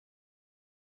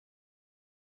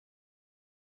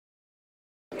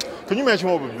Can you imagine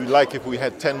what it would be like if we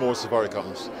had 10 more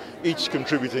Safaricoms, each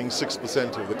contributing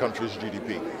 6% of the country's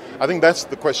GDP? I think that's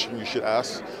the question you should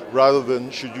ask, rather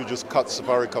than should you just cut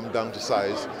Safaricom down to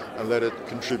size and let it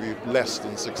contribute less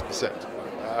than 6%.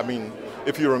 I mean,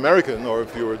 if you're American, or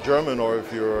if you're German, or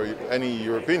if you're any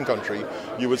European country,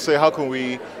 you would say, how can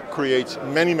we create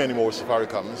many, many more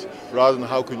Safaricoms, rather than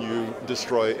how can you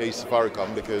destroy a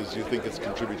Safaricom because you think it's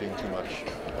contributing too much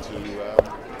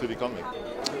to the economy.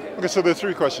 Okay, so there are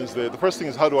three questions there. The first thing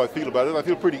is, how do I feel about it? I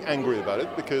feel pretty angry about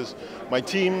it because my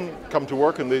team come to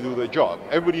work and they do their job.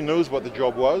 Everybody knows what the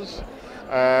job was,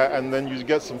 and then you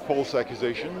get some false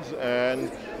accusations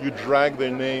and you drag their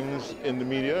names in the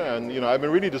media. And I've been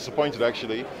really disappointed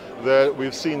actually that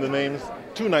we've seen the names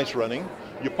 2 nights running.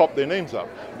 You pop their names up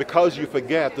because you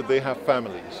forget that they have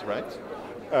families, right?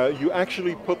 You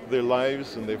actually put their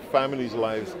lives and their families'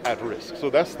 lives at risk. So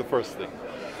that's the first thing.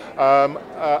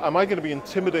 Am I going to be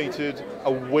intimidated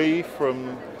away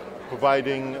from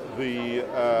providing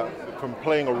from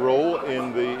playing a role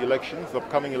in the elections, the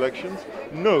upcoming elections?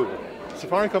 No.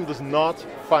 Safaricom does not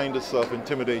find itself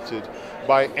intimidated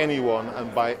by anyone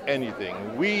and by anything.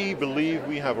 We believe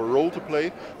we have a role to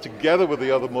play together with the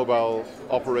other mobile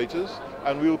operators,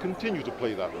 and we will continue to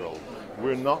play that role.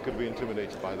 We're not going to be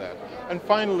intimidated by that. And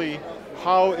finally,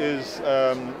 how is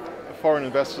foreign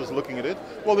investors looking at it?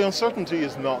 Well, the uncertainty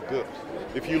is not good.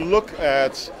 If you look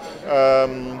at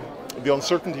the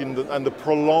uncertainty and the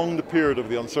prolonged period of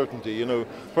the uncertainty,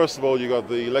 first of all, you got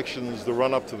the elections, the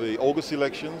run up to the August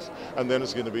elections, and then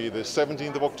it's going to be the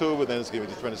 17th of October, then it's going to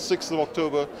be the 26th of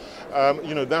October.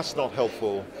 That's not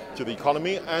helpful to the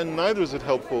economy, and neither is it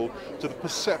helpful to the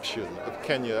perception of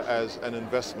Kenya as an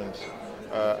investment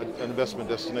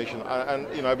destination.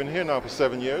 And I've been here now for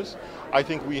 7 years. I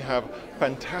think we have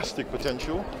fantastic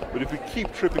potential, but if we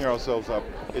keep tripping ourselves up,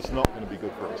 it's not going to be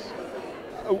good for us.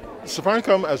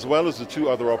 Safaricom, as well as the 2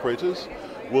 other operators,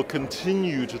 will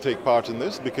continue to take part in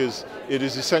this because it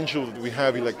is essential that we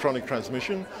have electronic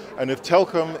transmission, and if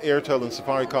Telkom, Airtel and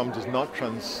Safaricom does not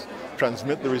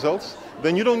transmit the results,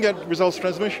 then you don't get results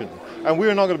transmission. And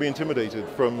we're not going to be intimidated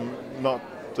from not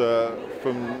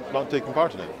taking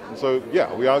part in it. And so,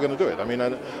 yeah, we are going to do it. I mean,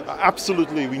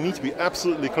 absolutely, we need to be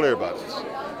absolutely clear about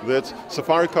it, that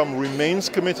Safaricom remains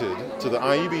committed to the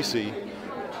IEBC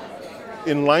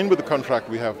in line with the contract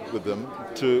we have with them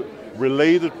to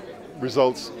relay the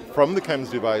results from the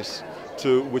CEMS device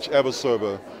to whichever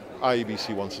server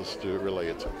IEBC wants us to relay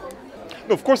it to.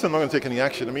 No, of course I'm not going to take any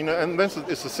action. I mean, and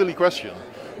it's a silly question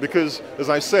because, as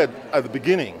I said at the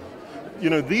beginning,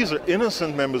 these are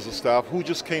innocent members of staff who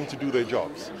just came to do their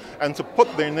jobs. And to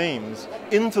put their names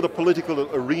into the political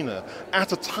arena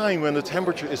at a time when the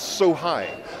temperature is so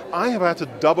high, I have had to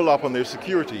double up on their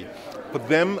security for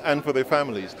them and for their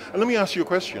families. And let me ask you a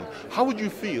question. How would you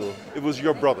feel if it was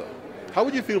your brother? How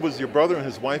would you feel if it was your brother and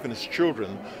his wife and his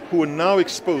children who are now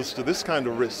exposed to this kind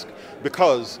of risk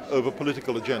because of a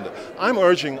political agenda? I'm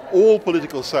urging all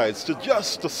political sides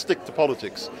to stick to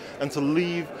politics and to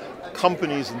leave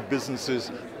companies and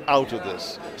businesses out of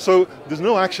this. So there's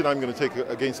no action I'm going to take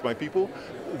against my people.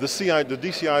 The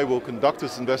DCI will conduct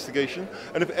this investigation,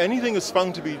 and if anything is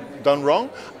found to be done wrong,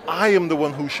 I am the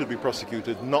one who should be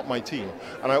prosecuted, not my team.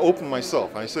 And I open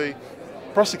myself, I say,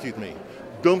 prosecute me.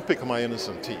 Don't pick my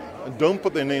innocent team. And don't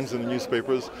put their names in the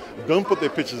newspapers, don't put their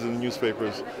pictures in the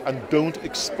newspapers, and don't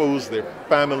expose their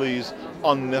families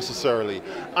unnecessarily.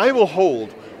 I will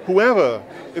hold whoever,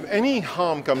 if any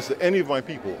harm comes to any of my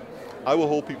people, I will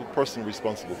hold people personally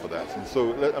responsible for that. And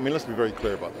so, I mean, let's be very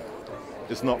clear about that.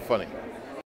 It's not funny.